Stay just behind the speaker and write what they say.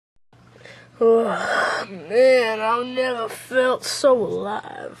Oh, man, I've never felt so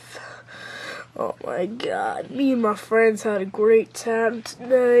alive. Oh my God, me and my friends had a great time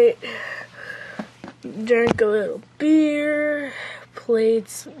tonight. Drank a little beer, played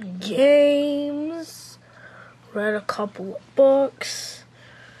some games, read a couple of books.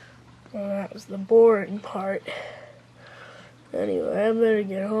 Well, that was the boring part. Anyway, I better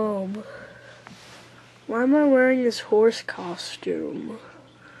get home. Why am I wearing this horse costume?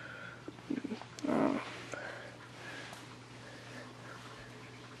 Oh.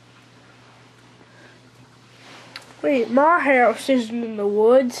 Wait, my house isn't in the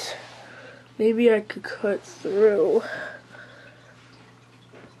woods. Maybe I could cut through.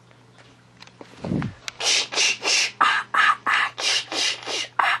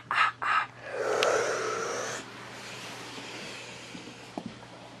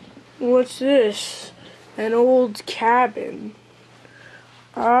 What's this? An old cabin.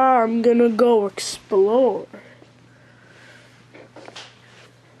 I'm gonna go explore.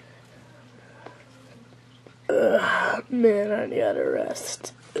 Man, I need a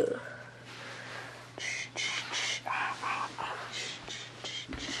rest.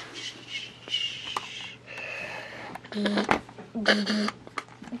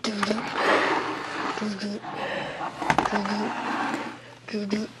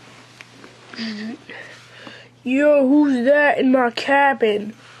 Yo, who's that in my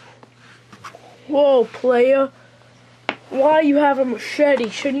cabin? Whoa, player. Why you have a machete?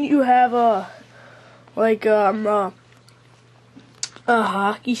 Shouldn't you have a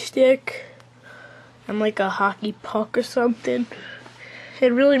hockey stick and like a hockey puck or something?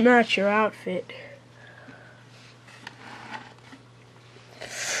 It'd really match your outfit.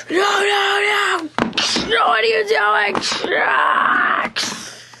 No! What are you doing?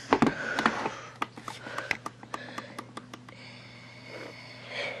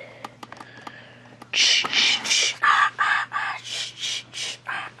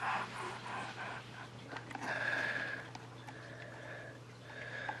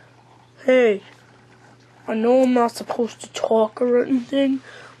 Hey, I know I'm not supposed to talk or anything,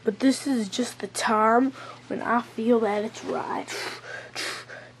 but this is just the time when I feel that it's right.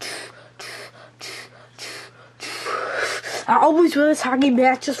 I always wear this hockey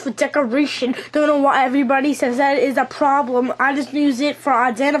mask just for decoration. Don't know why everybody says that is a problem. I just use it for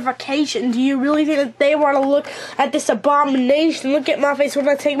identification. Do you really think that they want to look at this abomination? Look at my face when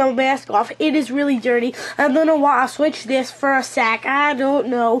I take my mask off. It is really dirty. I don't know why I switched this for a sack. I don't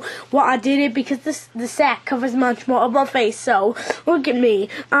know why I did it because the sack covers much more of my face. So, look at me.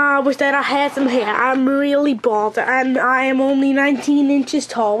 I wish that I had some hair. I'm really bald and I am only 19 inches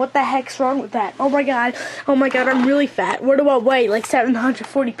tall. What the heck's wrong with that? Oh my God, I'm really fat. What do I weigh? Like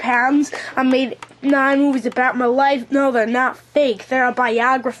 740 pounds? I made 9 movies about my life. No, they're not fake. They're a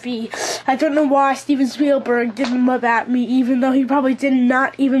biography. I don't know why Steven Spielberg did them about me, even though he probably did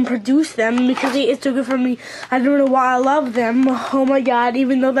not even produce them because he is too good for me. I don't know why I love them. Oh my God,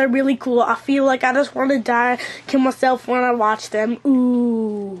 even though they're really cool, I feel like I just want to die, kill myself when I watch them.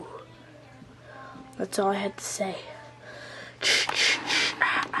 Ooh. That's all I had to say.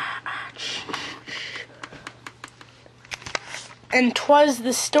 And 'twas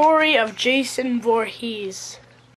the story of Jason Vorhees.